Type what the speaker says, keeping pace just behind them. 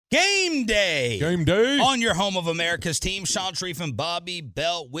Game day. Game day. On your home of America's team, Sean Sharif and Bobby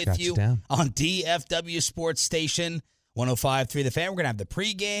Belt with you on DFW Sports Station 105.3 The Fan. We're going to have the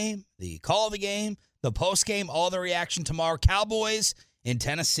pregame, the call of the game, the postgame, all the reaction tomorrow. Cowboys in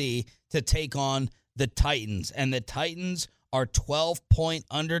Tennessee to take on the Titans. And the Titans are 12-point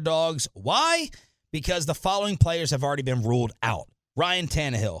underdogs. Why? Because the following players have already been ruled out. Ryan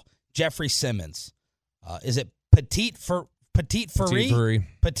Tannehill, Jeffrey Simmons. Is it Petit Furry,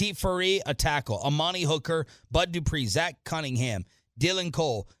 a tackle. Amani Hooker, Bud Dupree, Zach Cunningham, Dylan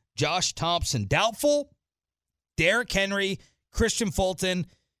Cole, Josh Thompson, doubtful. Derrick Henry, Christian Fulton,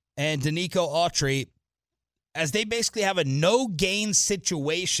 and Danico Autry, as they basically have a no-gain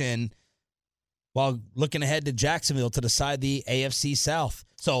situation while looking ahead to Jacksonville to decide the AFC South.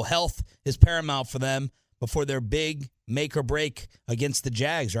 So health is paramount for them before their big make or break against the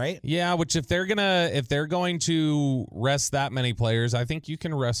Jags, right? Yeah, which if they're going to rest that many players, I think you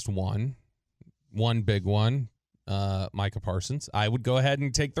can rest one big one, Micah Parsons. I would go ahead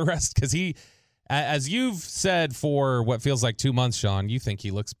and take the rest because he, as you've said for what feels like 2 months, Sean, you think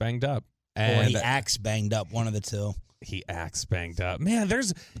he looks banged up. Or he acts banged up, one of the two. He acts banged up. Man,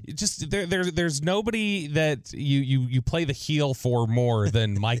 there's nobody that you play the heel for more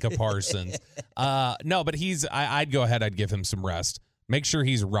than Micah Parsons. No, but I'd go ahead. I'd give him some rest. Make sure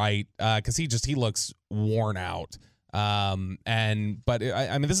he's right because he looks worn out. But I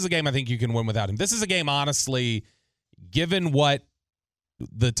mean, this is a game I think you can win without him. This is a game, honestly, given what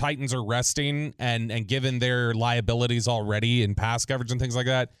the Titans are resting and given their liabilities already in pass coverage and things like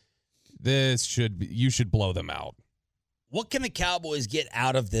that, you should blow them out. What can the Cowboys get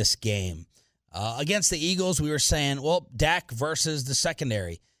out of this game? Against the Eagles, we were saying, well, Dak versus the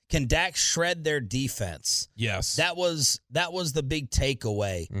secondary. Can Dak shred their defense? Yes. That was the big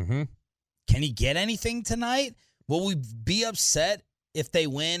takeaway. Mm-hmm. Can he get anything tonight? Will we be upset if they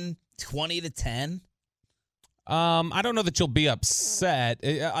win 20-10? I don't know that you'll be upset.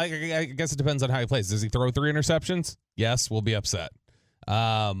 I guess it depends on how he plays. Does he throw 3 interceptions? Yes, we'll be upset.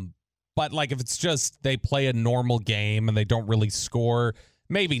 But, like, if it's just they play a normal game and they don't really score,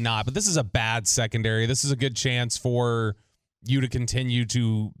 maybe not. But this is a bad secondary. This is a good chance for you to continue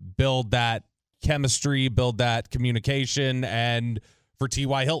to build that chemistry, build that communication, and for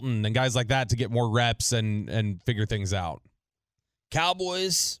T.Y. Hilton and guys like that to get more reps and figure things out.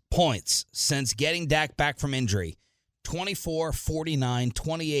 Cowboys points since getting Dak back from injury, 24-49,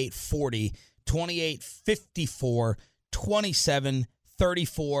 28-40, 28-54,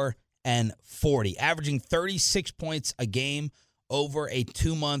 27-34, and 40, averaging 36 points a game over a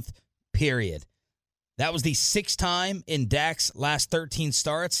 2-month period. That was the 6th time in Dak's last 13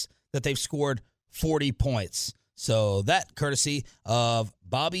 starts that they've scored 40 points. So that courtesy of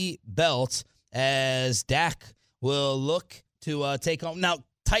Bobby Belt, as Dak will look to take on. Now,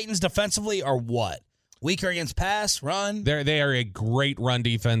 Titans defensively are what? Weaker against pass, run? They are a great run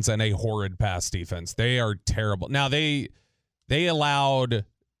defense and a horrid pass defense. They are terrible. Now, they allowed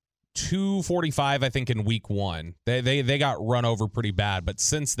 245, I think, in week 1. They got run over pretty bad, but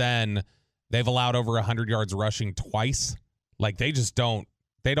since then they've allowed over 100 yards rushing twice. Like they don't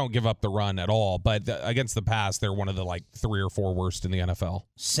give up the run at all. But against the pass, they're one of the 3 or 4 worst in the NFL.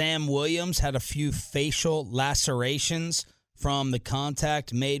 Sam Williams had a few facial lacerations from the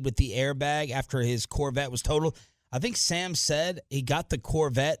contact made with the airbag after his Corvette was totaled. I think Sam said he got the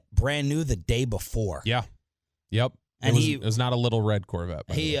Corvette brand new the day before. Yeah. Yep. And it was not a little red Corvette.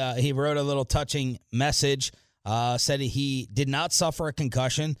 He wrote a little touching message, said he did not suffer a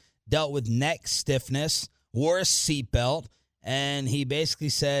concussion, dealt with neck stiffness, wore a seatbelt, and he basically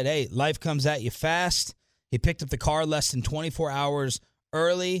said, hey, life comes at you fast. He picked up the car less than 24 hours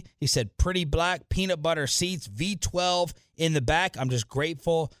early. He said, pretty black, peanut butter seats, V12 in the back. I'm just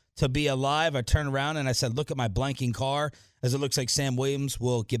grateful to be alive. I turned around and I said, look at my blanking car, as it looks like Sam Williams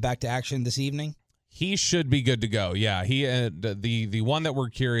will get back to action this evening. He should be good to go. Yeah, he the one that we're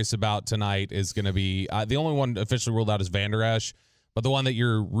curious about tonight is going to be the only one officially ruled out is Van Der Esch, but the one that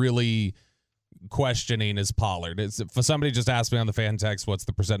you're really questioning is Pollard. For somebody just asked me on the fan text, what's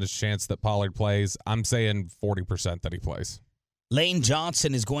the percentage chance that Pollard plays? I'm saying 40% that he plays. Lane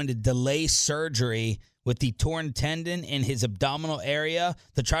Johnson is going to delay surgery with the torn tendon in his abdominal area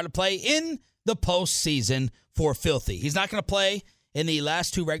to try to play in the postseason for Filthy. He's not going to play in the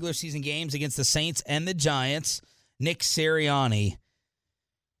last 2 regular season games against the Saints and the Giants. Nick Sirianni.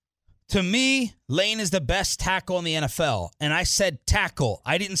 To me, Lane is the best tackle in the NFL. And I said tackle.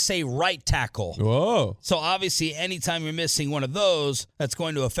 I didn't say right tackle. Whoa. So obviously, anytime you're missing one of those, that's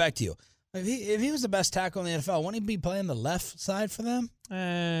going to affect you. If he was the best tackle in the NFL, wouldn't he be playing the left side for them?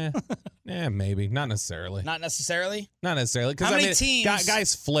 Maybe. Not necessarily. Not necessarily? Not necessarily. How many teams?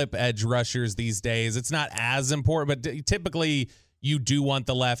 Guys flip edge rushers these days. It's not as important, but typically you do want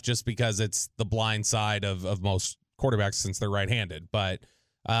the left just because it's the blind side of most quarterbacks since they're right-handed. But,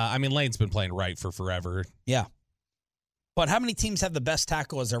 Lane's been playing right for forever. Yeah. But how many teams have the best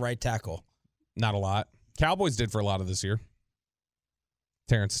tackle as their right tackle? Not a lot. Cowboys did for a lot of this year.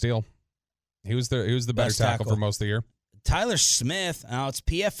 Terrence Steele. He was the better tackle for most of the year. Tyler Smith, now it's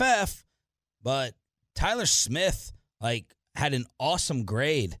PFF, but Tyler Smith had an awesome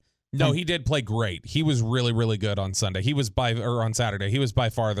grade. No, he did play great. He was really, really good on Sunday. On Saturday. He was by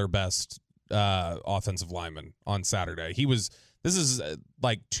far their best offensive lineman on Saturday. This is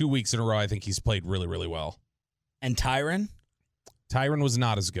 2 weeks in a row. I think he's played really, really well. And Tyron? Tyron was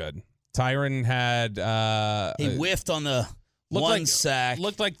not as good. Tyron had he whiffed on the sack.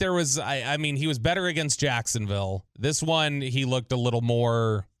 Looked like there was he was better against Jacksonville. This one he looked a little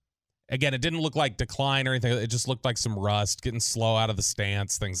more, again, it didn't look like decline or anything. It just looked like some rust, getting slow out of the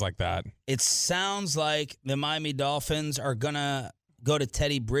stance, things like that. It sounds like the Miami Dolphins are going to go to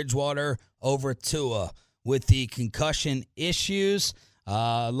Teddy Bridgewater over Tua with the concussion issues.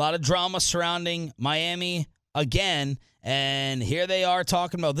 A lot of drama surrounding Miami again, and here they are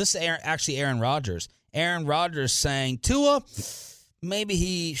talking about this. Is Aaron Rodgers. Aaron Rodgers saying, Tua, maybe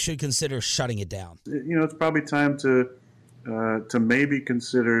he should consider shutting it down. It's probably time to maybe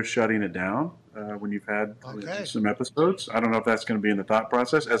consider shutting it down when you've had some episodes. I don't know if that's going to be in the thought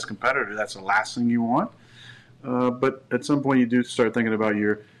process. As a competitor, that's the last thing you want. But at some point, you do start thinking about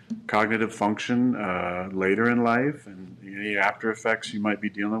your cognitive function later in life and any after effects you might be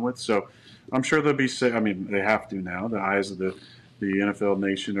dealing with. So I'm sure they'll be they have to now. The eyes of the NFL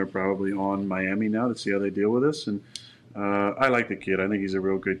nation are probably on Miami now to see how they deal with this. And I like the kid. I think he's a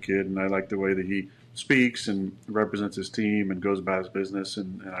real good kid, and I like the way that he speaks and represents his team and goes about his business.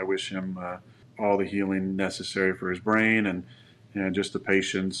 And I wish him all the healing necessary for his brain and just the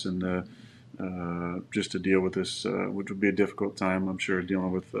patience and just to deal with this, which would be a difficult time, I'm sure,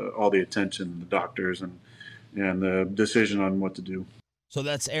 dealing with all the attention, the doctors, and the decision on what to do. So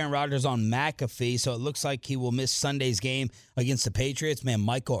that's Aaron Rodgers on McAfee. So it looks like he will miss Sunday's game against the Patriots. Man,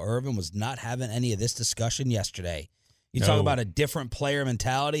 Michael Irvin was not having any of this discussion yesterday. You talk about a different player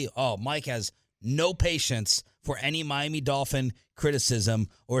mentality. Oh, Mike has no patience for any Miami Dolphin criticism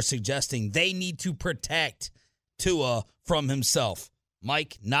or suggesting they need to protect Tua from himself.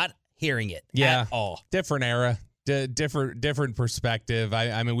 Mike not hearing it at all. Different era, different perspective.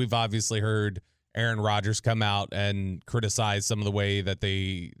 We've obviously heard Aaron Rodgers come out and criticize some of the way that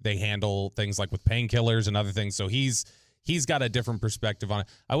they handle things like with painkillers and other things. So he's got a different perspective on it.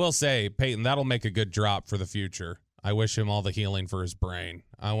 I will say, Peyton, that'll make a good drop for the future. I wish him all the healing for his brain.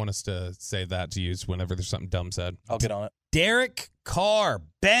 I want us to say that to use whenever there's something dumb said. I'll get on it. Derek Carr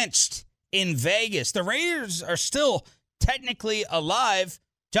benched in Vegas. The Raiders are still technically alive.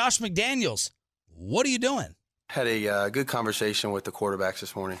 Josh McDaniels, what are you doing? Had a good conversation with the quarterbacks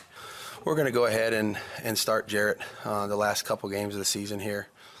this morning. We're going to go ahead and start Jarrett the last couple games of the season here.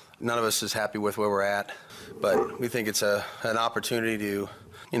 None of us is happy with where we're at, but we think it's an opportunity to,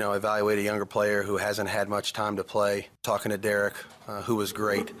 evaluate a younger player who hasn't had much time to play. Talking to Derek, who was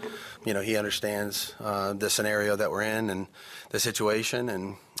great. He understands the scenario that we're in and the situation,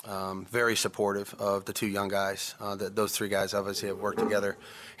 and very supportive of the two young guys. Those three guys obviously have worked together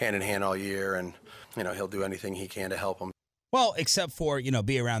hand in hand all year, and he'll do anything he can to help them. Well, except for,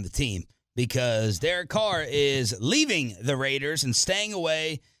 be around the team, because Derek Carr is leaving the Raiders and staying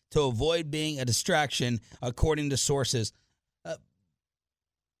away to avoid being a distraction, according to sources.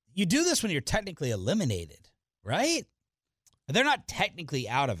 You do this when you're technically eliminated, right? They're not technically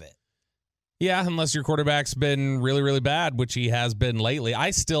out of it. Yeah, unless your quarterback's been really, really bad, which he has been lately.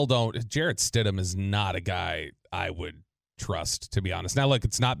 I still don't. Jarrett Stidham is not a guy I would trust, to be honest. Now, look,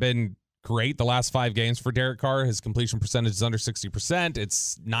 it's not been great the last 5 games for Derek Carr. His completion percentage is under 60%.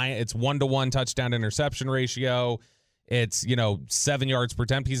 It's 1-to-1 touchdown interception ratio. It's 7 yards per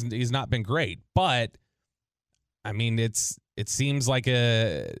attempt. He's not been great, but it seems like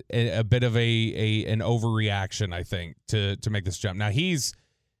a bit of an overreaction, I think, to make this jump. Now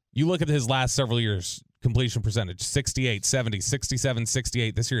you look at his last several years completion percentage: 68, 70, 67,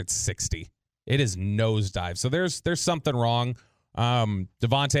 68. This year it's 60. It is nosedive. So there's something wrong.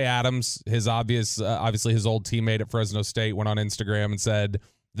 Devontae Adams, his obviously his old teammate at Fresno State, went on Instagram and said,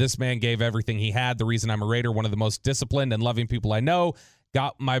 "This man gave everything he had. The reason I'm a Raider, one of the most disciplined and loving people I know.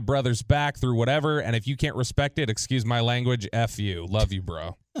 Got my brother's back through whatever, and if you can't respect it, excuse my language, F you. Love you,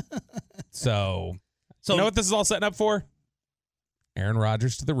 bro." So you know what this is all setting up for? Aaron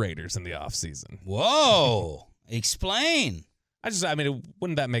Rodgers to the Raiders in the offseason. Whoa. Explain.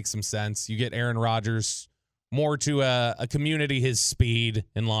 Wouldn't that make some sense? You get Aaron Rodgers more to a community his speed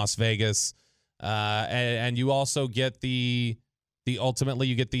in Las Vegas, and you also get ultimately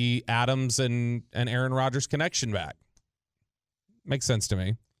you get the Adams and Aaron Rodgers connection back. Makes sense to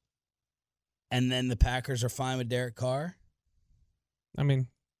me. And then the Packers are fine with Derek Carr?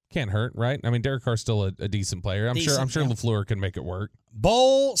 Can't hurt, right? Derek Carr's still a decent player. I'm sure LaFleur can make it work.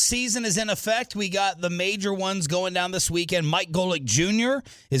 Bowl season is in effect. We got the major ones going down this weekend. Mike Golick Jr.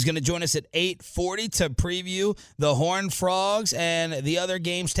 is going to join us at 8:40 to preview the Horned Frogs and the other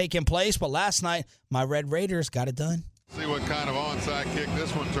games taking place. But last night, my Red Raiders got it done. See what kind of onside kick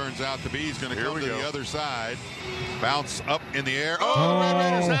this one turns out to be. He's going to come to the other side. Bounce up in the air. Oh, the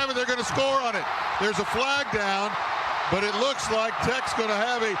Red Raiders have it. They're going to score on it. There's a flag down, but it looks like Tech's going to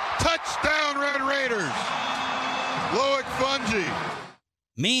have a touchdown, Red Raiders. Loic Fouonji.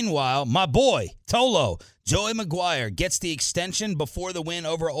 Meanwhile, my boy, Tolo, Joey McGuire, gets the extension before the win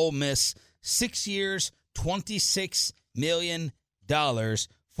over Ole Miss. 6 years, $26 million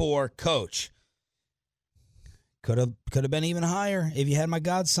for Coach. Could have been even higher if you had my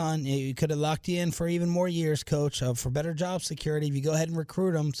godson. You could have locked you in for even more years, Coach, for better job security if you go ahead and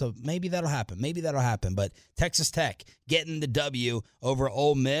recruit him. So maybe that'll happen. But Texas Tech getting the W over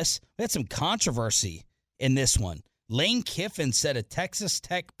Ole Miss. We had some controversy in this one. Lane Kiffin said a Texas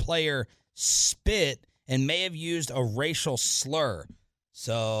Tech player spit and may have used a racial slur.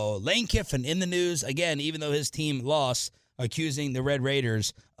 So Lane Kiffin in the news, again, even though his team lost, accusing the Red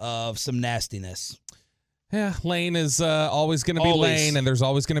Raiders of some nastiness. Yeah, Lane is always going to be Lane, and there's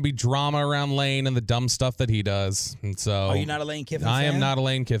always going to be drama around Lane and the dumb stuff that he does. And so, are you not a Lane Kiffin fan? I am not a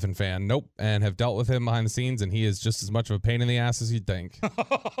Lane Kiffin fan. Nope, and have dealt with him behind the scenes, and he is just as much of a pain in the ass as you'd think.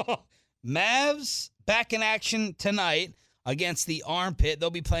 Mavs back in action tonight against the Armpit. They'll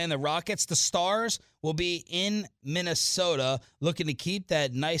be playing the Rockets. The Stars will be in Minnesota looking to keep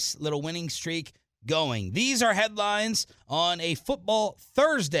that nice little winning streak going. These are headlines on a football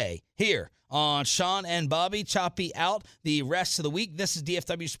Thursday here on Sean and Bobby. Choppy out the rest of the week. This is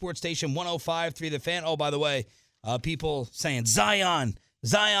DFW Sports Station 105.3 The Fan. Oh, by the way, people saying Zion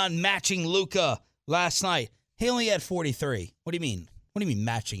matching Luka last night. He only had 43. What do you mean? What do you mean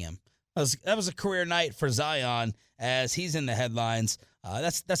matching him? That was a career night for Zion as he's in the headlines.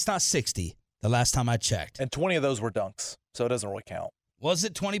 That's not 60 the last time I checked. And 20 of those were dunks, so it doesn't really count. Was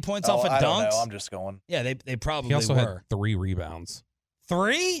it 20 points off of dunks? I don't know. I'm just going. Yeah, they probably were. He also had 3 rebounds.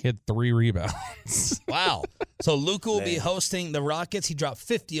 3? He had 3 rebounds. Wow. So Luka will be hosting the Rockets. He dropped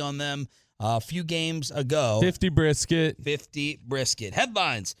 50 on them a few games ago. 50 brisket. 50 brisket.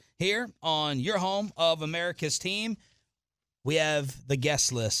 Headlines here on your home of America's team. We have the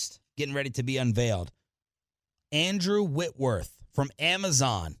guest list getting ready to be unveiled. Andrew Whitworth from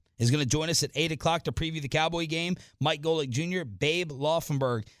Amazon is going to join us at 8 o'clock to preview the Cowboy game. Mike Golick Jr., Babe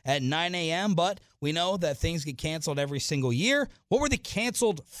Laufenberg at 9 a.m. But we know that things get canceled every single year. What were the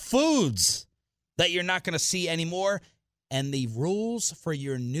canceled foods that you're not going to see anymore? And the rules for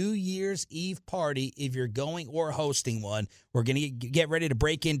your New Year's Eve party, if you're going or hosting one. We're going to get ready to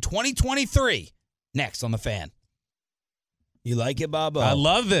break in 2023 next on The Fan. You like it, Bobo? I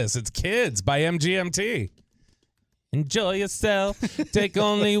love this. It's Kids by MGMT. Enjoy yourself. Take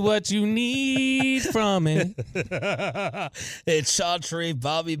only what you need from it. It's Sean Sharif,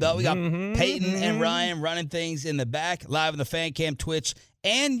 Bobby Bell. We got Peyton and Ryan running things in the back, live on the Fan Cam, Twitch,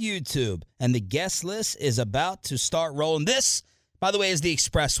 and YouTube. And the guest list is about to start rolling. This, by the way, is the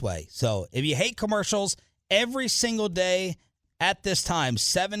Expressway. So if you hate commercials, every single day at this time,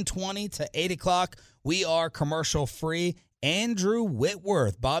 7:20 to 8 o'clock, we are commercial free. Andrew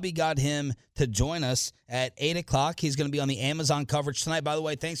Whitworth. Bobby got him to join us at 8 o'clock. He's going to be on the Amazon coverage tonight. By the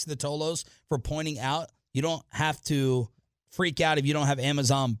way, thanks to the Tolos for pointing out you don't have to freak out if you don't have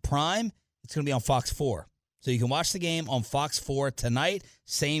Amazon Prime. It's going to be on Fox 4. So you can watch the game on Fox 4 tonight,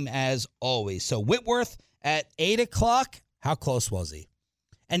 same as always. So Whitworth at 8 o'clock. How close was he?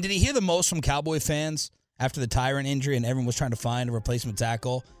 And did he hear the most from Cowboy fans after the Tyron injury and everyone was trying to find a replacement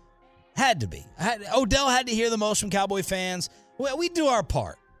tackle? Had to be. Odell had to hear the most from Cowboy fans. Well, we do our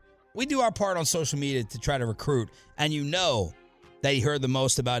part. We do our part on social media to try to recruit. And you know that he heard the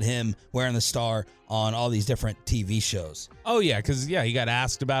most about him wearing the star on all these different TV shows. Oh, yeah, because, he got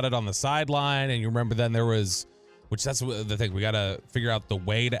asked about it on the sideline. And you remember then there was, which that's the thing. We got to figure out the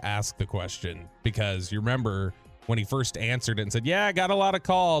way to ask the question. Because you remember when he first answered it and said, I got a lot of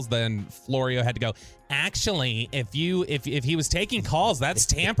calls, then Florio had to go, actually, if he was taking calls, that's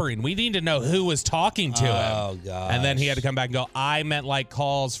tampering. We need to know who was talking to him. Oh, God. And then he had to come back and go, I meant like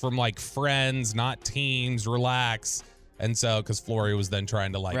calls from like friends, not teams, relax. And so, because Florio was then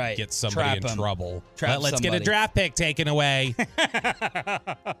trying to like get somebody in trouble. Let's get a draft pick taken away.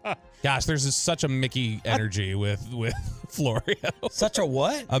 Gosh, there's such a Mickey energy with Florio. Such a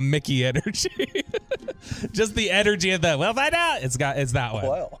what? A Mickey energy. Just the energy of the, we'll find out. It's that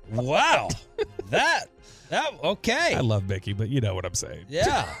way. Wow. That okay. I love Mickey, but you know what I'm saying.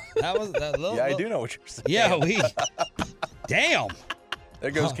 Yeah. That was that little. Yeah, I do know what you're saying. Yeah, damn. There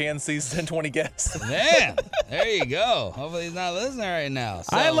goes Kansas City's 1020 guests. Man, there you go. Hopefully he's not listening right now.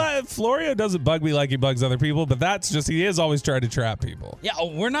 So. I love Florio. Doesn't bug me like he bugs other people, but that's just he is always trying to trap people. Yeah,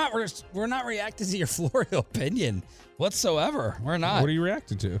 we're not reacting to your Florio opinion whatsoever. We're not. What are you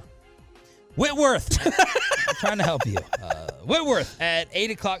reacting to? Whitworth. I'm trying to help you. Whitworth at 8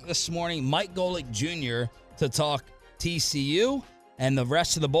 o'clock this morning. Mike Golick Jr. to talk TCU and the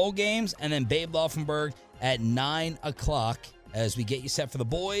rest of the bowl games, and then Babe Laufenberg at 9 o'clock. As we get you set for the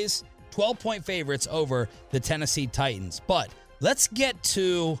boys, 12-point favorites over the Tennessee Titans. But let's get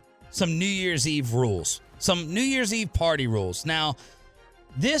to some New Year's Eve rules, some New Year's Eve party rules. Now,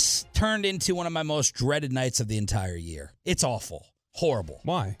 this turned into one of my most dreaded nights of the entire year. It's awful, horrible.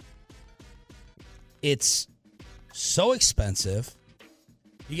 Why? It's so expensive.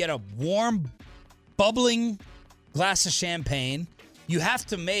 You get a warm, bubbling glass of champagne. You have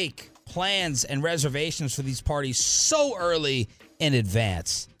to make plans and reservations for these parties so early in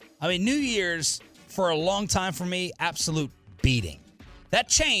advance. I mean, New Year's, for a long time for me, absolute beating. That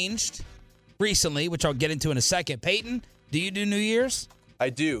changed recently, which I'll get into in a second. Peyton, do you do New Year's?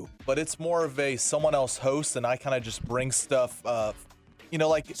 I do, but it's more of a someone else hosts, and I kind of just bring stuff,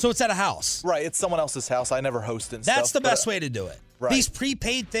 like... So it's at a house. Right, it's someone else's house. I never host and stuff. That's the best way to do it. Right. These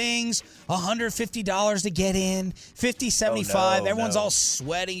prepaid things, $150 to get in, $50, $75. Everyone's all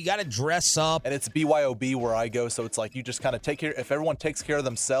sweating. You got to dress up. And it's BYOB where I go, so it's like you just kind of take care. If everyone takes care of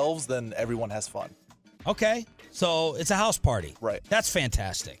themselves, then everyone has fun. Okay, so it's a house party. Right. That's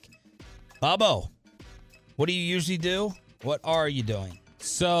fantastic. Bobo, what do you usually do? What are you doing?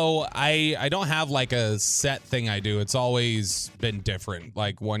 So I don't have like a set thing I do. It's always been different.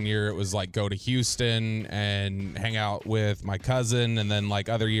 Like one year it was like go to Houston and hang out with my cousin. And then like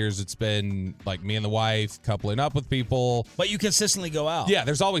other years it's been like me and the wife coupling up with people. But you consistently go out. Yeah,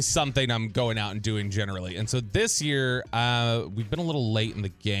 there's always something I'm going out and doing generally. And so this year we've been a little late in the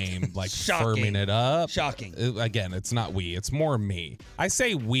game, like firming it up. Shocking. Again, it's not we, it's more me. I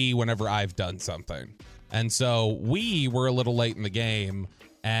say we whenever I've done something. And so we were a little late in the game,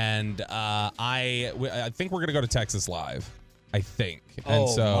 and I think we're going to go to Texas Live. I think. And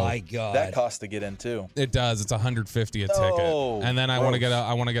so my God. That costs to get in too. It does. It's $150 a ticket. And then I want to get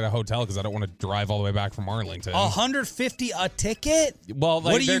a hotel because I don't want to drive all the way back from Arlington. $150 a ticket? Well,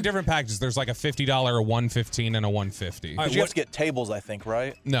 like, there are different packages. There's like a $50, a $115, and a $150. But you have to get tables, I think,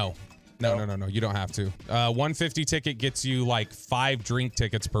 right? No. You don't have to. $150 ticket gets you like 5 drink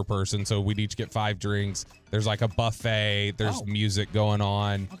tickets per person. So we'd each get 5 drinks. There's like a buffet. There's music going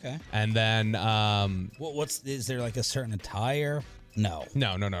on. Okay. And then is there like a certain attire? No.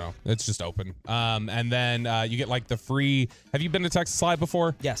 It's just open. And then you get like the free. Have you been to Texas Live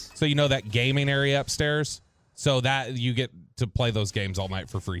before? Yes. So you know that gaming area upstairs? So that you get to play those games all night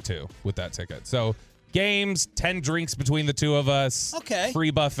for free too with that ticket. So games, 10 drinks between the two of us. Okay.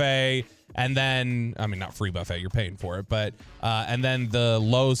 Free buffet. And then, I mean, not free buffet, you're paying for it. But, and then the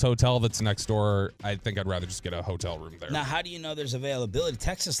Lowe's Hotel that's next door, I think I'd rather just get a hotel room there. Now, how do you know there's availability?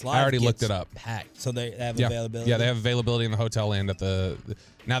 Texas Live I already looked it up. Packed. So they have availability? Yeah, they have availability in the hotel and at the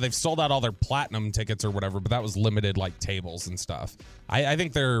now they've sold out all their platinum tickets or whatever, but that was limited like tables and stuff. I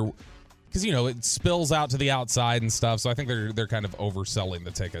think they're, because, you know, it spills out to the outside and stuff, so I think they're kind of overselling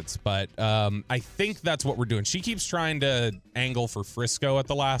the tickets. But I think that's what we're doing. She keeps trying to angle for Frisco at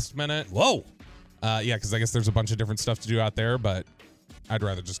the last minute. Whoa. Yeah, because I guess there's a bunch of different stuff to do out there, but I'd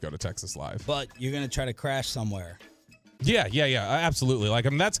rather just go to Texas Live. But you're going to try to crash somewhere. Yeah, absolutely. Like, I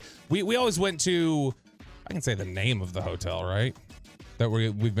mean, that's, we always went to, I can say the name of the hotel, right? That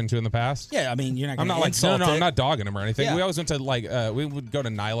we've been to in the past? Yeah, I mean, you're not going to no, I'm not dogging them or anything. Yeah. We always went to, like, we would go to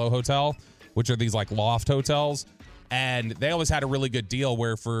Nilo Hotel, which are these, like, loft hotels, and they always had a really good deal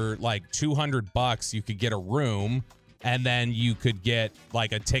where for, like, $200 you could get a room, and then you could get,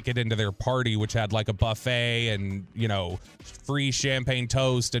 like, a ticket into their party, which had, like, a buffet and, you know, free champagne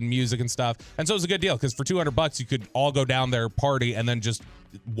toast and music and stuff. And so it was a good deal, because for $200 you could all go down their party and then just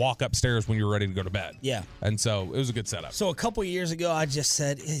walk upstairs when you were ready to go to bed. Yeah. And so it was a good setup. So a couple years ago, I just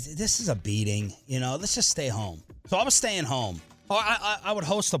said, this is a beating. You know, let's just stay home. So I was staying home. I would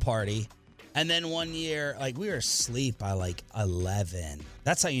host a party. And then one year, like, we were asleep by, like, 11.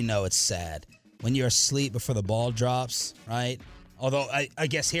 That's how you know it's sad. When you're asleep before the ball drops, right? Although I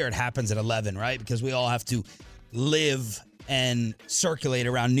guess here it happens at 11, right? Because we all have to live and circulate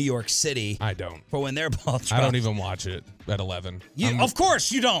around New York City. I don't. For when their ball drops. I don't even watch it at 11. Of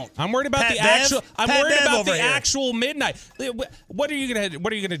course you don't. I'm worried about Pat the Bev? actual. I'm Pat worried Bev about over the here. actual midnight. What are you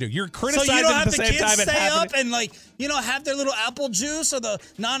gonna do? You're criticizing So you don't at have the the same kids time. stay up and have their little apple juice or the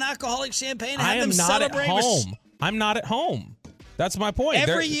non-alcoholic champagne and I have am them not at celebrate. home. I'm not at home. That's my point.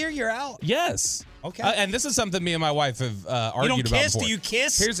 Every year you're out. Yes. Okay. And this is something me and my wife have argued about kiss? before. Do you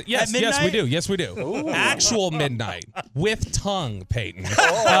kiss at Yes, midnight? we do. Yes, we do. Ooh. Actual midnight with tongue, Peyton.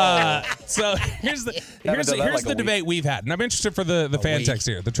 So here's the debate we've had, and I'm interested for the fan week. text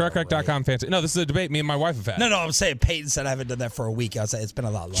here, the truckwreck.com fan text. No, this is a debate me and my wife have had. No, I'm saying Peyton said I haven't done that for a week. I was saying it's been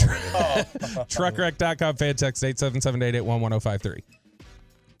a lot longer. Truckwreck.com fan text 877-881-1053.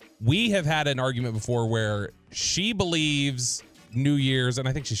 We have had an argument before where she believes New Year's, and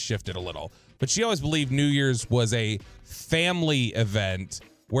I think she shifted a little, but she always believed New Year's was a family event,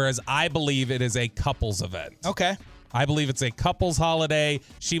 whereas I believe it is a couples event. Okay. I believe it's a couples holiday.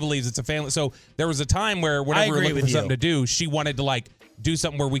 She believes it's a family. So there was a time where whenever we were looking for something to do, she wanted to do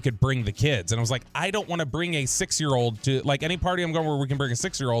something where we could bring the kids. And I was like, I don't want to bring a 6-year-old to any party I'm going where we can bring a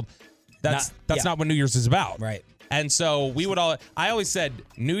 6-year-old. That's not what New Year's is about. Right. And so I always said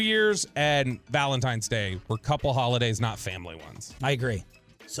New Year's and Valentine's Day were couple holidays, not family ones. I agree.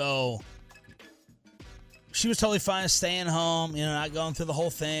 So she was totally fine staying home, not going through the whole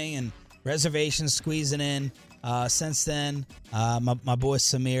thing and reservations squeezing in. Since then, my boy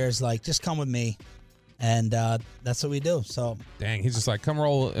Samir is like, just come with me. And that's what we do. So dang, he's just like, come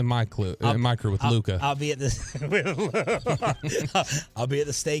roll in my crew with Luca. I'll be at the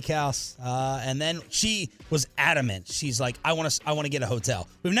steakhouse. And then she was adamant. She's like, I want to get a hotel.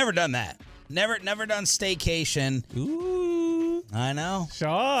 We've never done that. Never done staycation. Ooh, I know. Sure.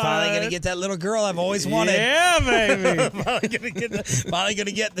 Finally gonna get that little girl I've always wanted. Yeah, baby. finally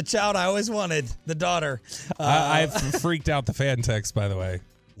gonna get the child I always wanted, the daughter. I've freaked out the fan text, by the way.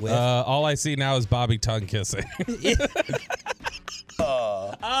 All I see now is Bobby tongue kissing.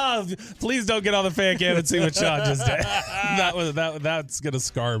 Please don't get on the fan cam and see what Sean just did. That's gonna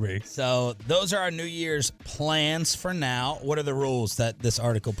scar me. So those are our New Year's plans for now. What are the rules that this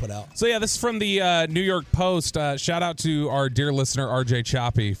article put out? So yeah, this is from the New York Post. Shout out to our dear listener RJ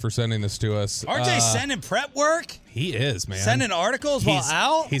Choppy for sending this to us. RJ sending prep work. He is, man. Sending articles while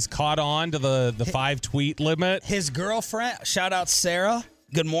out. He's caught on to the 5 tweet limit. His girlfriend, shout out Sarah.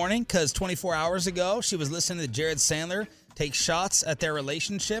 Good morning, because 24 hours ago she was listening to Jared Sandler take shots at their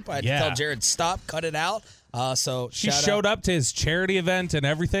relationship. I had to tell Jared, stop, cut it out. So she showed up to his charity event and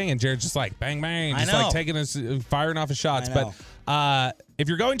everything, and Jared's just like bang bang, just taking his firing off his shots. But if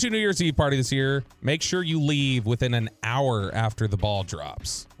you're going to a New Year's Eve party this year, make sure you leave within an hour after the ball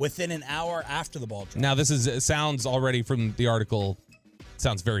drops. Within an hour after the ball drops. Now it sounds already from the article,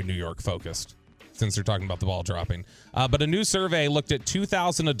 sounds very New York focused, since they're talking about the ball dropping. But a new survey looked at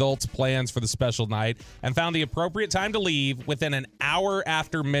 2,000 adults' plans for the special night and found the appropriate time to leave within an hour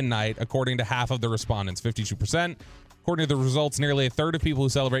after midnight, according to half of the respondents, 52%. According to the results, nearly a third of people who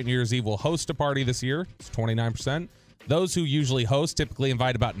celebrate New Year's Eve will host a party this year. It's 29%. Those who usually host typically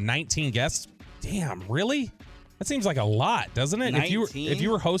invite about 19 guests. Damn, really? That seems like a lot, doesn't it? 19? If you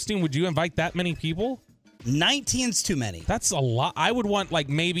were hosting, would you invite that many people? 19's too many. That's a lot. I would want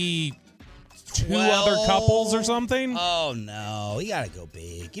maybe 2 12? other couples or something. Oh, no. You got to go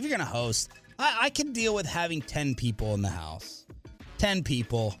big. If you're going to host, I can deal with having 10 people in the house. 10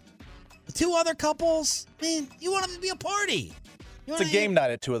 people. 2 other couples? Man, you want them to be a party. It's a game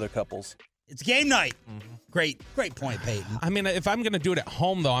night at 2 other couples. It's game night. Mm-hmm. Great point, Peyton. I mean, if I'm going to do it at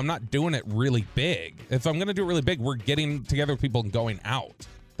home, though, I'm not doing it really big. If I'm going to do it really big, we're getting together with people and going out.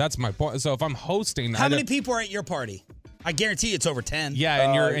 That's my point. So if I'm hosting... How many people are at your party? I guarantee it's over 10.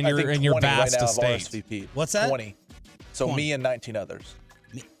 Yeah, and your vast right estate. RSVP. What's that? 20. So 20. Me and 19 others.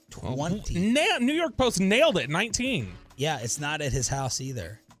 20? New York Post nailed it, 19. Yeah, it's not at his house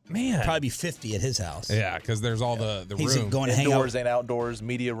either. Man. Probably be 50 at his house. Yeah, because there's all the He's room. going to hang out. Indoors and outdoors,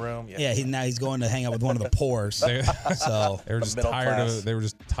 media room. Yeah, now he's going to hang out with one of the poors. So they were just tired of. They were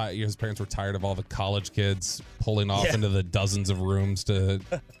just tired. His parents were tired of all the college kids pulling off into the dozens of rooms to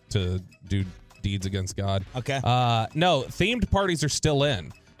do deeds against God. Okay. No, themed parties are still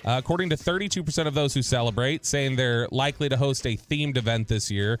in. According to 32% of those who celebrate, saying they're likely to host a themed event this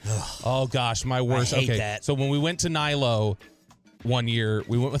year. Oh gosh, my worst. I hate that. So when we went to Nilo one year,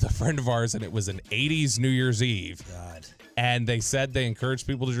 we went with a friend of ours, and it was an 80s New Year's Eve. God. And they said they encouraged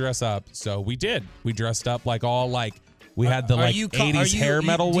people to dress up. So we did. We dressed up we had the 80s hair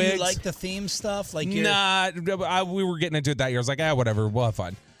metal wigs. Do you like the theme stuff? Nah, we were getting into it that year. I was like, whatever, we'll have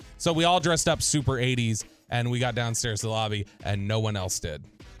fun. So we all dressed up super 80s, and we got downstairs to the lobby, and no one else did.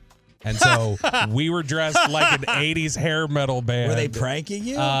 And so we were dressed like an 80s hair metal band. Were they pranking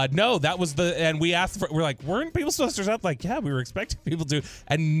you? No, that was and we asked we're like, weren't people supposed to dress up? Like, yeah, we were expecting people to.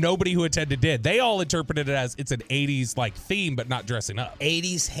 And nobody who attended did. They all interpreted it as it's an 80s like theme, but not dressing up.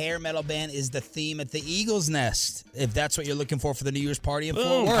 80s hair metal band is the theme at the Eagle's Nest, if that's what you're looking for the New Year's party in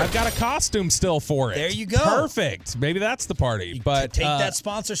Fort Worth. I've got a costume still for it. There you go. Perfect. Maybe that's the party. But take that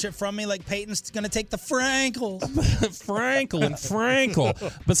sponsorship from me like Peyton's going to take the Frankles. Frankel and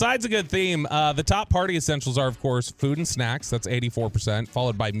Frankel. Besides a good theme, the top party essentials are, of course, food and snacks. That's 84%,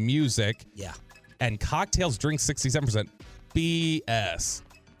 followed by music. Yeah. And cocktails, drinks, 67%. BS.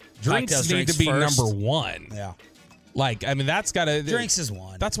 Drinks Cocktails, need to be first. number one. Yeah. Like, I mean, that's got to... Drinks is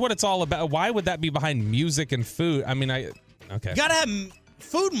one. That's what it's all about. Why would that be behind music and food? I mean, okay. You got to have...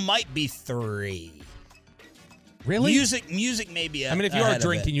 Food might be 3. Really? Music may be I mean, if you are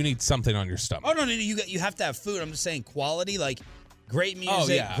drinking, you need something on your stomach. Oh, no, you have to have food. I'm just saying quality, like great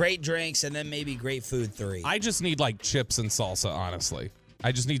music, great drinks, and then maybe great food 3. I just need like chips and salsa, honestly.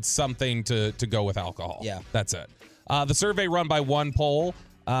 I just need something to go with alcohol. Yeah. That's it. The survey run by One Poll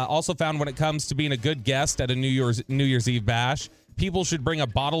also found when it comes to being a good guest at a New Year's Eve bash, people should bring a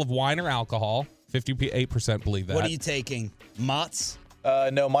bottle of wine or alcohol. 58% believe that. What are you taking? Mott's?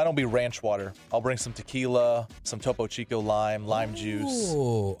 No, mine will be ranch water. I'll bring some tequila, some Topo Chico lime juice.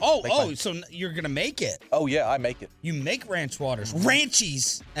 So you're going to make it. Oh, yeah, I make it. You make ranch waters.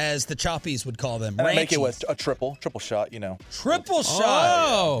 Ranchies, as the Choppies would call them. And I make it with a triple shot, you know. Triple shot.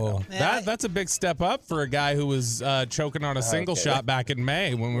 Oh, that's a big step up for a guy who was choking on a single shot back in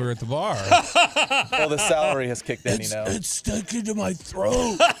May when we were at the bar. Well, the salary has kicked in, It's stuck into my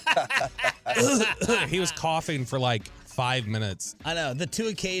throat. He was coughing for like 5 minutes. I know. The 2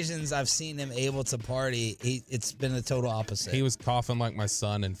 occasions I've seen him able to party, it's been the total opposite. He was coughing like my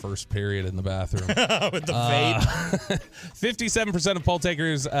son in first period in the bathroom. With the vape. 57% of poll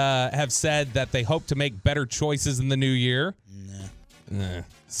takers have said that they hope to make better choices in the new year. Nah.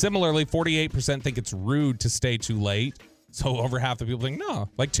 Similarly, 48% think it's rude to stay too late. So over half the people think, no.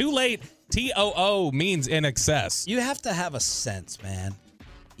 Like too late, TOO means in excess. You have to have a sense, man.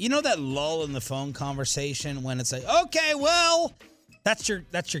 You know that lull in the phone conversation when it's like, okay, well, that's your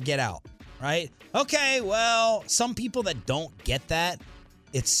get out, right? Okay, well, some people that don't get that,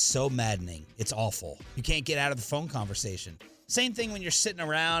 it's so maddening. It's awful. You can't get out of the phone conversation. Same thing when you're sitting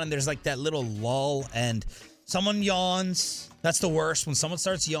around and there's like that little lull and someone yawns. That's the worst. When someone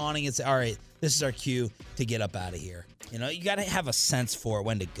starts yawning, it's all right, this is our cue to get up out of here. You know, you got to have a sense for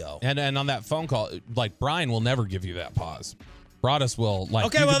when to go. And on that phone call, like Brian will never give you that pause. Broadus will, like,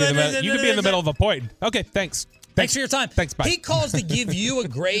 okay, you could be in the middle of a point. Okay, thanks. Thanks for your time. Thanks, bye. He calls to give you a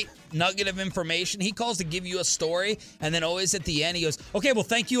great nugget of information. He calls to give you a story, and then always at the end he goes, okay, well,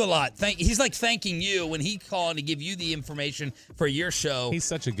 thank you a lot. He's like thanking you when he calling to give you the information for your show. He's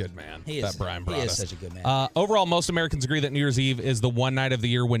such a good man, Brian Broadus. He is such a good man. Overall, most Americans agree that New Year's Eve is the one night of the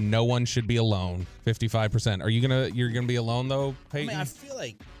year when no one should be alone. 55%. You're gonna be alone though, Peyton? I mean, I feel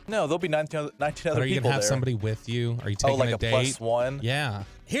like no, there'll be 19 other people there. Are you gonna have somebody with you? Are you taking like a date? +1? Yeah.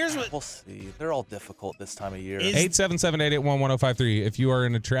 Here's what we'll see. They're all difficult this time of year. 877-881-1053. If you are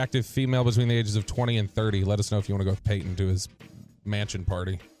an attractive female between the ages of 20 and 30, let us know if you want to go with Peyton to his mansion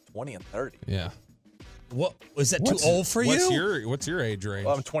party. 20 and 30. Yeah. What was that too old for you? What's your age range?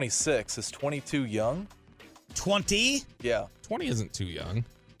 Well, I'm 26. Is 22 young? 20? Yeah. 20 isn't too young.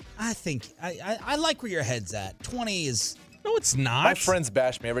 I think I like where your head's at. 20 is. No, it's not. My friends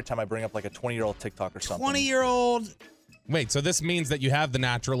bash me every time I bring up like a 20-year-old TikTok or something. 20-year-old. Wait, so this means that you have the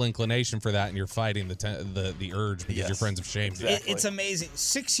natural inclination for that, and you're fighting the urge because your friends have shamed you. Exactly. It's amazing.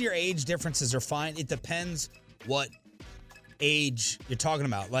 6-year age differences are fine. It depends what age you're talking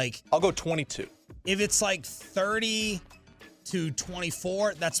about. Like, I'll go 22. If it's like 30 to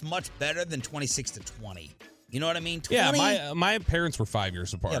 24, that's much better than 26 to 20. You know what I mean? 20, yeah, my parents were 5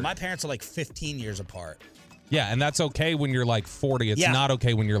 years apart. Yeah, my parents are like 15 years apart. Yeah, and that's okay when you're like 40. It's not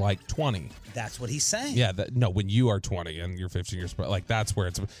okay when you're like 20. That's what he's saying. Yeah, no, when you are 20 and you're 15 years apart, like that's where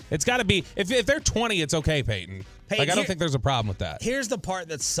it's got to be. If they're 20, it's okay, Peyton. Like I don't think there's a problem with that. Here's the part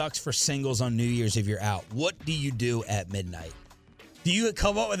that sucks for singles on New Year's if you're out. What do you do at midnight? Do you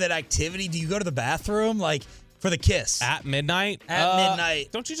come up with an activity? Do you go to the bathroom? Like, for the kiss. At midnight? At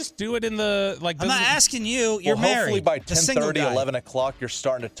midnight. Don't you just do it in the, like... I'm not asking you. You're married. Hopefully by 10:30, 11 o'clock, you're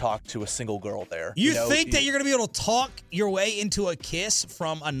starting to talk to a single girl there. You think that you're going to be able to talk your way into a kiss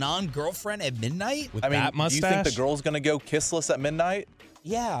from a non-girlfriend at midnight? With that mustache? Do you think the girl's going to go kissless at midnight?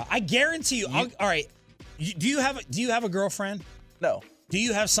 Yeah, I guarantee you. All right. Do you have a girlfriend? No. Do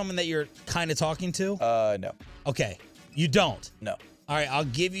you have someone that you're kind of talking to? No. Okay. You don't? No. All right, I'll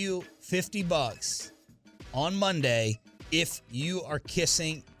give you $50 on Monday if you are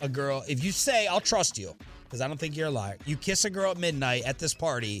kissing a girl, if you say, I'll trust you, because I don't think you're a liar. You kiss a girl at midnight at this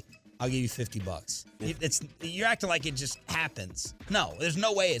party, I'll give you $50. You're acting like it just happens. No, there's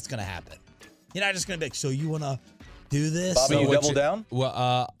no way it's going to happen. You're not just going to be like, so you want to do this? Bobby, you double down?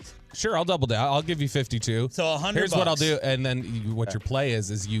 Well, sure, I'll double down. I'll give you 52. So $100. Here's what I'll do, and then what your play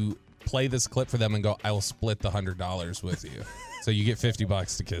is you play this clip for them and go, I will split the $100 with you. So you get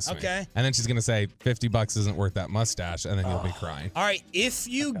 $50 to kiss me. Okay. And then she's going to say, $50 isn't worth that mustache, and then you'll be crying. All right, if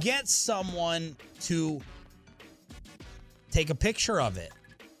you get someone to take a picture of it,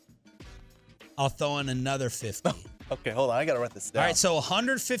 I'll throw in another $50. Okay, hold on. I got to write this down. All right, so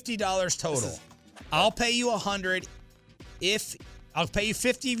 $150 total. I'll pay you $100 I'll pay you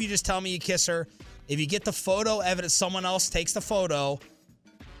 $50 if you just tell me you kiss her. If you get the photo evidence, someone else takes the photo,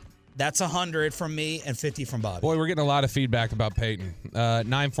 that's $100 from me and $50 from Bobby. Boy, we're getting a lot of feedback about Peyton.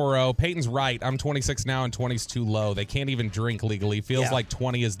 940, Peyton's right. I'm 26 now and 20's too low. They can't even drink legally. Feels like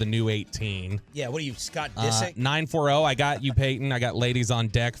 20 is the new 18. Yeah, what are you, Scott Disick? 940, I got you, Peyton. I got ladies on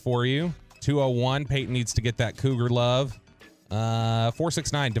deck for you. 201, Peyton needs to get that cougar love.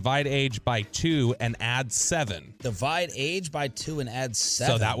 469, divide age by 2 and add 7. Divide age by 2 and add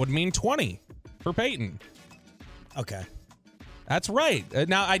 7. So that would mean 20 for Peyton. Okay. That's right.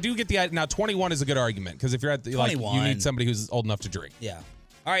 Now, I do get now 21 is a good argument because if you're at you need somebody who's old enough to drink. Yeah.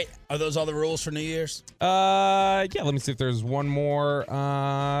 All right. Are those all the rules for New Year's? Yeah. Let me see if there's one more.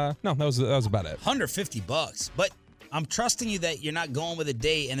 No, that was about it. $150. But I'm trusting you that you're not going with a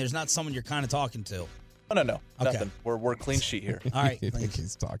date and there's not someone you're kind of talking to. No. Okay. Nothing. We're clean sheet here. All right. You think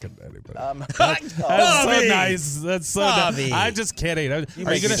he's talking to anybody? That's so nice. That's so nice. I'm just kidding. Are you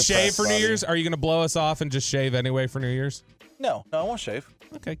going to shave for New Year's? Are you going to blow us off and just shave anyway for New Year's? No, I won't shave.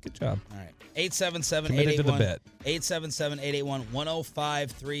 Okay, good job. All right. 877-881. Committed to the bit.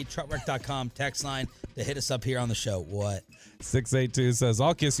 877-881-1053. Truckwreck.com text line to hit us up here on the show. What? 682 says,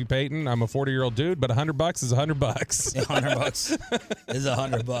 I'll kiss you, Peyton. I'm a 40-year-old dude, but $100 is $100. $100 is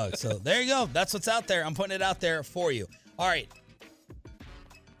 $100. So there you go. That's what's out there. I'm putting it out there for you. All right.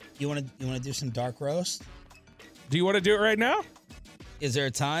 You want to do some dark roast? Do you want to do it right now? Is there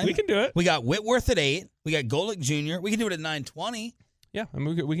a time? We can do it. We got Whitworth at 8. We got Golick Jr. We can do it at 9:20. Yeah, I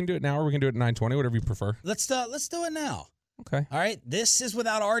mean, we can do it now or we can do it at 9:20, whatever you prefer. Let's do it now. Okay. All right. This is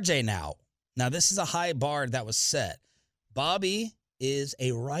without RJ now. Now, this is a high bar that was set. Bobby is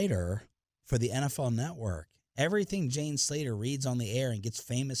a writer for the NFL Network. Everything Jane Slater reads on the air and gets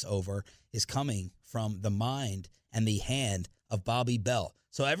famous over is coming from the mind and the hand of Bobby Bell.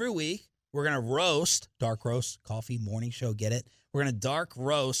 So every week, we're going to roast, dark roast, coffee, morning show, get it? We're going to dark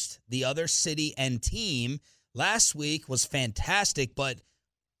roast the other city and team. Last week was fantastic, but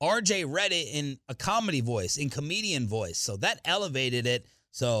RJ read it in a comedy voice, in comedian voice. So that elevated it.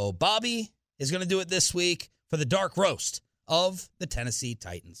 So Bobby is going to do it this week for the dark roast of the Tennessee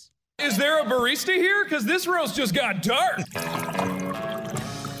Titans. Is there a barista here? Because this roast just got dark.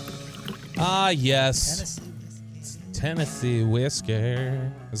 Yes. Tennessee whiskey.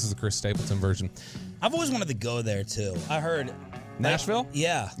 This is the Chris Stapleton version. I've always wanted to go there, too. I heard. Nashville?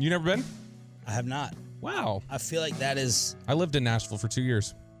 Yeah. You never been? I have not. Wow. I feel like that is. I lived in Nashville for 2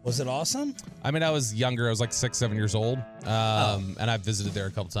 years. Was it awesome? I mean, I was younger. I was like 6, 7 years old. And I visited there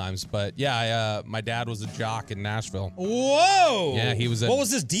a couple times. But yeah, my dad was a jock in Nashville. Whoa. Yeah, he was. What was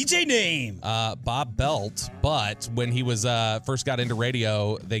his DJ name? Bob Belt. But when he was first got into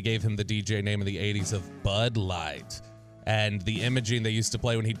radio, they gave him the DJ name of the 80s of Bud Light. And the imaging they used to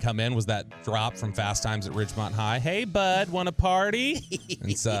play when he'd come in was that drop from Fast Times at Ridgemont High. Hey, bud, want a party?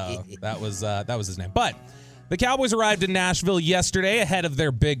 And so that was his name. But the Cowboys arrived in Nashville yesterday ahead of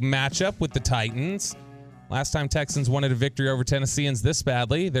their big matchup with the Titans. Last time Texans wanted a victory over Tennesseans this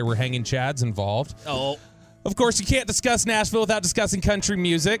badly, there were hanging chads involved. Oh. Of course, you can't discuss Nashville without discussing country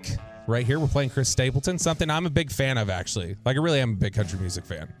music. Right here, we're playing Chris Stapleton, something I'm a big fan of, actually. Like, I really am a big country music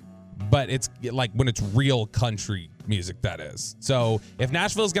fan. But it's like when it's real country music, that is. So if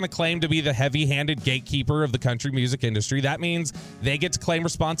Nashville is going to claim to be the heavy-handed gatekeeper of the country music industry, that means they get to claim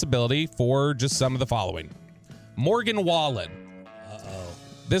responsibility for just some of the following. Morgan Wallen. Uh-oh.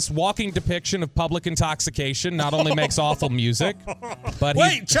 This walking depiction of public intoxication not only makes awful music, but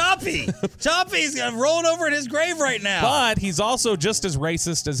Wait, Choppy! Choppy's rolling over in his grave right now. But he's also just as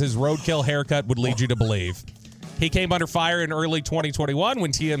racist as his roadkill haircut would lead you to believe. He came under fire in early 2021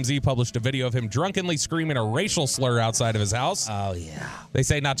 when TMZ published a video of him drunkenly screaming a racial slur outside of his house. Oh, yeah. They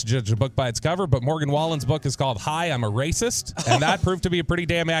say not to judge a book by its cover, but Morgan Wallen's book is called Hi, I'm a Racist, and that proved to be a pretty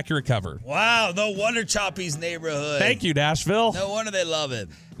damn accurate cover. Wow, no wonder Choppy's neighborhood. Thank you, Nashville. No wonder they love him.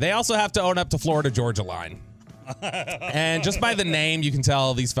 They also have to own up to Florida-Georgia line. And just by the name, you can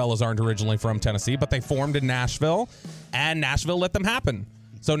tell these fellas aren't originally from Tennessee, but they formed in Nashville, and Nashville let them happen.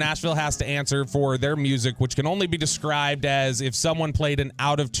 So Nashville has to answer for their music, which can only be described as if someone played an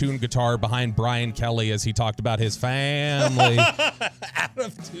out-of-tune guitar behind Brian Kelly as he talked about his family.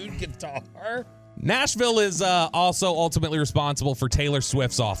 Out-of-tune guitar? Nashville is also ultimately responsible for Taylor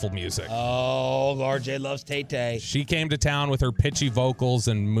Swift's awful music. Oh, RJ loves Tay-Tay. She came to town with her pitchy vocals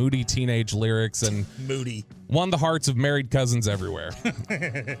and moody teenage lyrics and won the hearts of married cousins everywhere.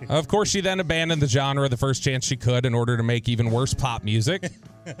 Of course, she then abandoned the genre the first chance she could in order to make even worse pop music.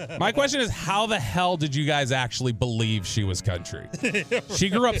 My question is, how the hell did you guys actually believe she was country? She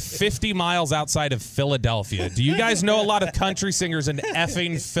grew up 50 miles outside of Philadelphia. Do you guys know a lot of country singers in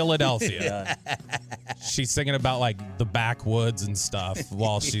effing Philadelphia? She's singing about, like, the backwoods and stuff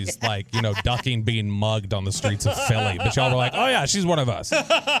while she's, like, you know, ducking being mugged on the streets of Philly. But y'all were like, oh, yeah, she's one of us.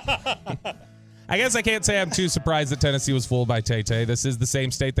 I guess I can't say I'm too surprised that Tennessee was fooled by Tay-Tay. This is the same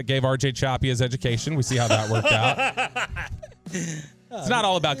state that gave R.J. Choppy his education. We see how that worked out. It's not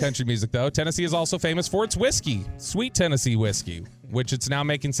all about country music, though. Tennessee is also famous for its whiskey, sweet Tennessee whiskey, which it's now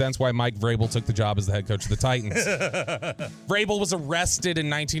making sense why Mike Vrabel took the job as the head coach of the Titans. Vrabel was arrested in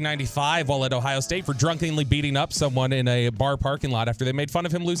 1995 while at Ohio State for drunkenly beating up someone in a bar parking lot after they made fun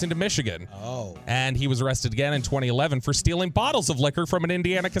of him losing to Michigan. Oh. And he was arrested again in 2011 for stealing bottles of liquor from an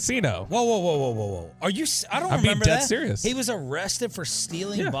Indiana casino. Whoa. Are you? I don't I'm remember being dead that. serious. He was arrested for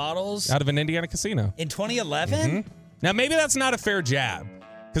stealing bottles out of an Indiana casino in 2011? Now, maybe that's not a fair jab.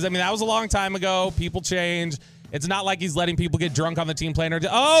 Because, I mean, that was a long time ago. People change. It's not like he's letting people get drunk on the team plane.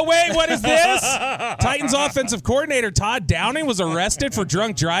 Oh, wait, what is this? Titans offensive coordinator Todd Downing was arrested for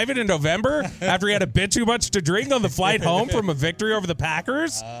drunk driving in November after he had a bit too much to drink on the flight home from a victory over the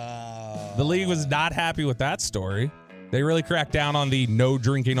Packers. The league was not happy with that story. They really cracked down on the no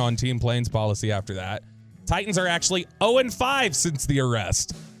drinking on team planes policy after that. Titans are actually 0-5 since the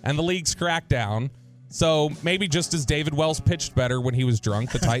arrest, and the league's crackdown. So maybe just as David Wells pitched better when he was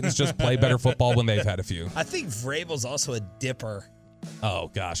drunk, the Titans just play better football when they've had a few. I think Vrabel's also a dipper.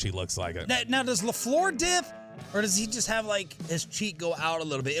 Oh, gosh, he looks like it. Now, does LaFleur dip, or does he just have, like, his cheek go out a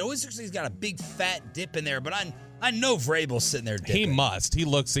little bit? It always looks like he's got a big, fat dip in there, but I know Vrabel's sitting there dipping. He must. He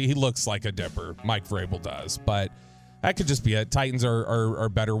looks like a dipper. Mike Vrabel does, but that could just be it. Titans are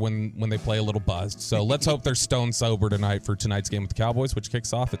better when they play a little buzzed. So let's hope they're stone sober tonight for tonight's game with the Cowboys, which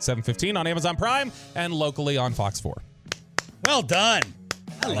kicks off at 7:15 on Amazon Prime and locally on Fox 4. Well done.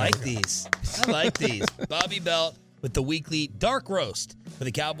 I like these. Bobby Belt with the weekly dark roast for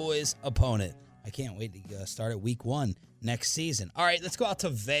the Cowboys opponent. I can't wait to start at week 1 next season. All right, let's go out to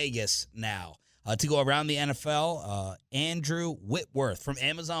Vegas now to go around the NFL. Andrew Whitworth from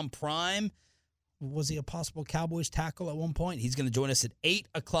Amazon Prime. Was he a possible Cowboys tackle at one point? He's going to join us at 8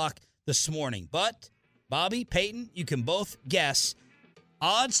 o'clock this morning. But, Bobby, Peyton, you can both guess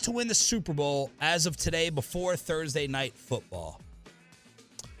odds to win the Super Bowl as of today before Thursday Night Football.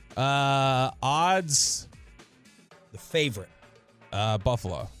 Odds. The favorite.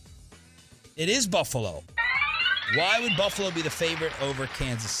 Buffalo. It is Buffalo. Why would Buffalo be the favorite over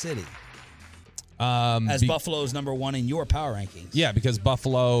Kansas City? Buffalo is number 1 in your power rankings. Yeah, because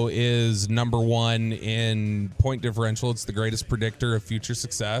Buffalo is number 1 in point differential. It's the greatest predictor of future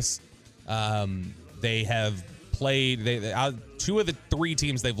success. They have played 2 of the 3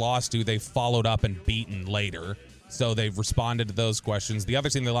 teams they've lost to, they've followed up and beaten later. So they've responded to those questions. The other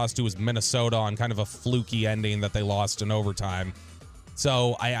team they lost to was Minnesota on kind of a fluky ending that they lost in overtime.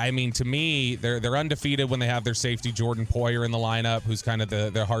 So, I mean, to me, they're undefeated when they have their safety, Jordan Poyer, in the lineup, who's kind of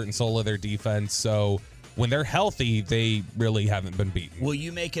the heart and soul of their defense. So, when they're healthy, they really haven't been beaten. Will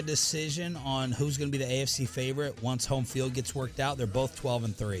you make a decision on who's going to be the AFC favorite once home field gets worked out? They're both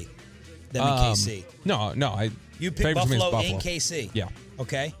 12-3. Them and KC. No. You pick Buffalo and KC. Yeah.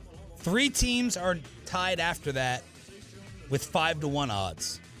 Okay. 3 teams are tied after that with 5-1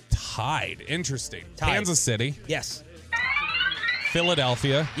 odds. Tied. Interesting. Kansas City. Yes.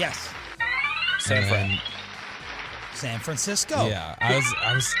 Philadelphia. Yes. San Francisco. Yeah, I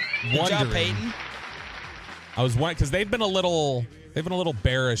was wondering. Good job, Peyton. I was wondering because they've been a little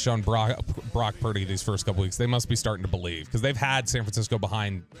bearish on Brock Purdy these first couple weeks. They must be starting to believe because they've had San Francisco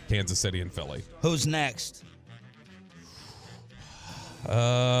behind Kansas City and Philly. Who's next?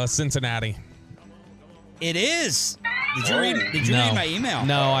 Cincinnati. It is. Did you read my email?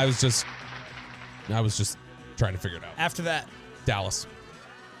 No, I was just trying to figure it out. After that, Dallas.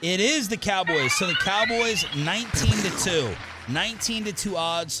 It is the Cowboys. So the Cowboys 19-2. 19-2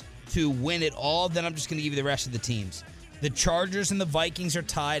 odds to win it all. Then I'm just going to give you the rest of the teams. The Chargers and the Vikings are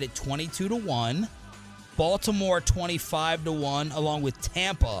tied at 22-1. Baltimore 25-1, along with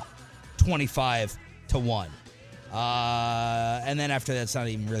Tampa 25-1. And then after that, it's not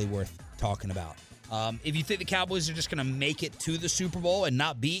even really worth talking about. If you think the Cowboys are just going to make it to the Super Bowl and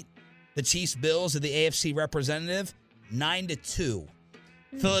not beat the Chiefs, Bills, or the AFC representative, 9-2.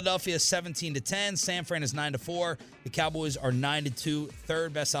 Philadelphia is 17-10. San Fran is 9-4. The Cowboys are 9-2,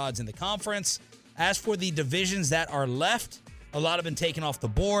 third best odds in the conference. As for the divisions that are left, a lot have been taken off the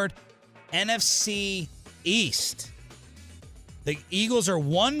board. NFC East. The Eagles are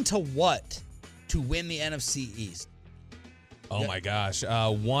 1-what to win the NFC East? Oh my gosh.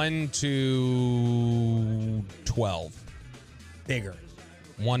 1-12. Bigger.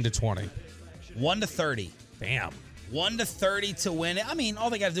 1-20. 1-30. Damn. 1-30 to win it. I mean, all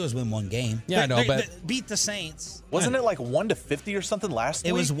they got to do is win one game. Yeah, I know, but beat the Saints. Wasn't it like 1-50 or something last week?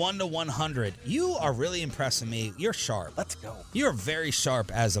 It was 1-100. You are really impressing me. You're sharp. Let's go. You're very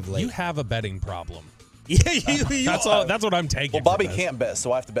sharp as of late. you have a betting problem. Yeah, you That's all. That's what I'm taking. Well, Bobby can't bet,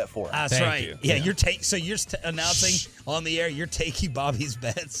 so I have to bet for him. That's Thank right. you. Yeah, Yeah. you're announcing on the air. You're taking Bobby's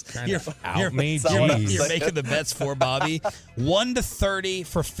bets. You're me, you're making the bets for Bobby. 1-30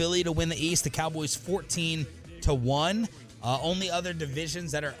 for Philly to win the East. The Cowboys 14-1. Only other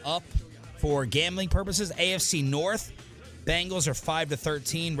divisions that are up for gambling purposes: AFC North, Bengals are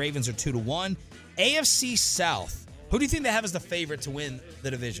 5-13. Ravens are 2-1. AFC South. Who do you think they have as the favorite to win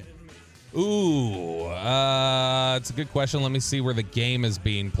the division? Ooh, it's a good question. Let me see where the game is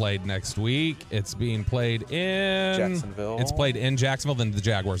being played next week. It's being played in Jacksonville. It's played in Jacksonville. Then the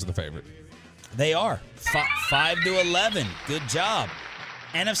Jaguars are the favorite. They are 5-11. Good job.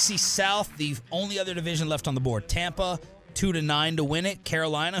 NFC South, the only other division left on the board. Tampa 2-9 to win it.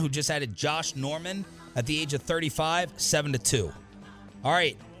 Carolina, who just added Josh Norman at the age of 35, 7-2. All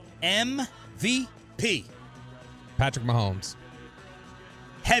right, MVP. Patrick Mahomes.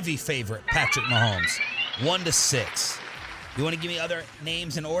 Heavy favorite, Patrick Mahomes, 1-6. You want to give me other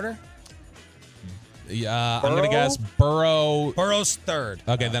names in order? I'm going to guess Burrow. Burrow's third.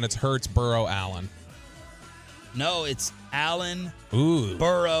 Okay, then it's Hurts, Burrow, Allen. No, it's Allen, Ooh.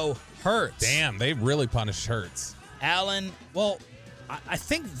 Burrow, Hurts. Damn, they really punished Hurts. Allen, well, I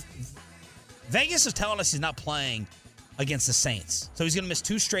think Vegas is telling us he's not playing against the Saints. So he's going to miss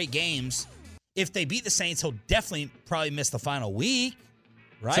 2 straight games. If they beat the Saints, he'll definitely probably miss the final week,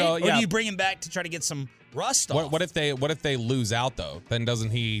 right? So, Or do you bring him back to try to get some rust off? What if they lose out though? Then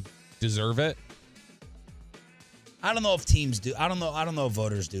doesn't he deserve it? I don't know if teams do. I don't know if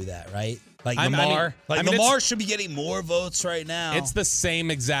voters do that, right? Like I mean- Lamar. I mean, Lamar should be getting more votes right now. It's the same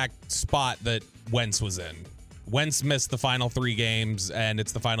exact spot that Wentz was in. Wentz missed the final 3 games, and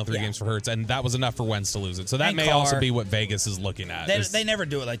it's the final 3 games for Hurts, and that was enough for Wentz to lose it. So that And may Carr. also be what Vegas is looking at. They never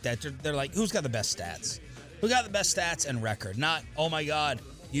do it like that. They're like, who's got the best stats? Who got the best stats and record? Not, oh my God,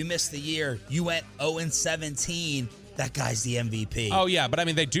 you missed the year. You went 0-17. That guy's the MVP. Oh, yeah, but I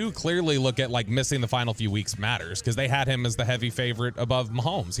mean, they do clearly look at like missing the final few weeks matters because they had him as the heavy favorite above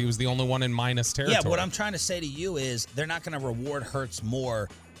Mahomes. He was the only one in minus territory. Yeah, what I'm trying to say to you is they're not going to reward Hurts more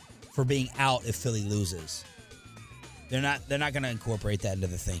for being out if Philly loses. They're not going to incorporate that into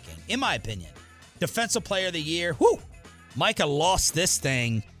the thinking, in my opinion. Defensive Player of the Year. Whoo! Micah lost this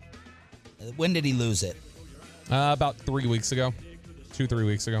thing. When did he lose it? About 3 weeks ago. 2-3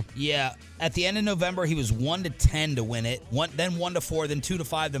 weeks ago. Yeah. At the end of November, he was 1-10 to win it. Then 1-4, then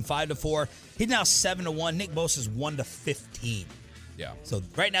 2-5, then 5-4. He's now 7-1. Nick Bosa's 1-15. Yeah. So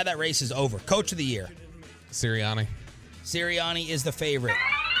right now that race is over. Coach of the Year. Sirianni. Sirianni is the favorite.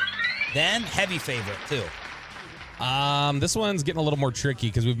 Then heavy favorite too. This one's getting a little more tricky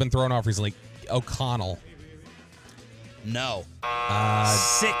because we've been thrown off recently. O'Connell. No.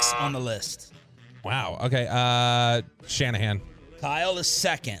 6 on the list. Wow. Okay. Shanahan. Kyle is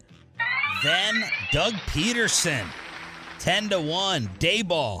second. Then Doug Peterson, 10-1.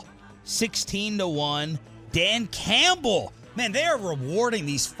 Dayball, 16-1. Dan Campbell. Man, they are rewarding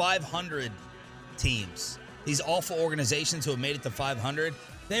these 500 teams. These awful organizations who have made it to 500.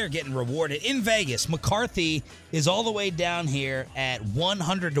 They are getting rewarded. In Vegas, McCarthy is all the way down here at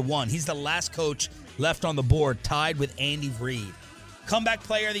 100-1. He's the last coach left on the board, tied with Andy Reid. Comeback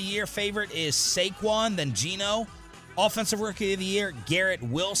Player of the Year favorite is Saquon, then Geno. Offensive Rookie of the Year, Garrett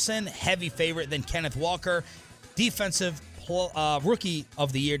Wilson. Heavy favorite, then Kenneth Walker. Defensive Rookie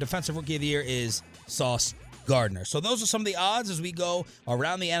of the Year is Sauce Gardner. So those are some of the odds as we go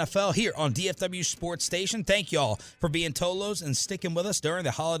around the NFL here on DFW Sports Station. Thank y'all for being Tolos and sticking with us during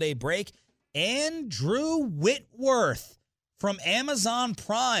the holiday break. Andrew Whitworth from Amazon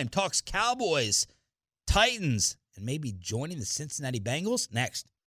Prime talks Cowboys, Titans, and maybe joining the Cincinnati Bengals next.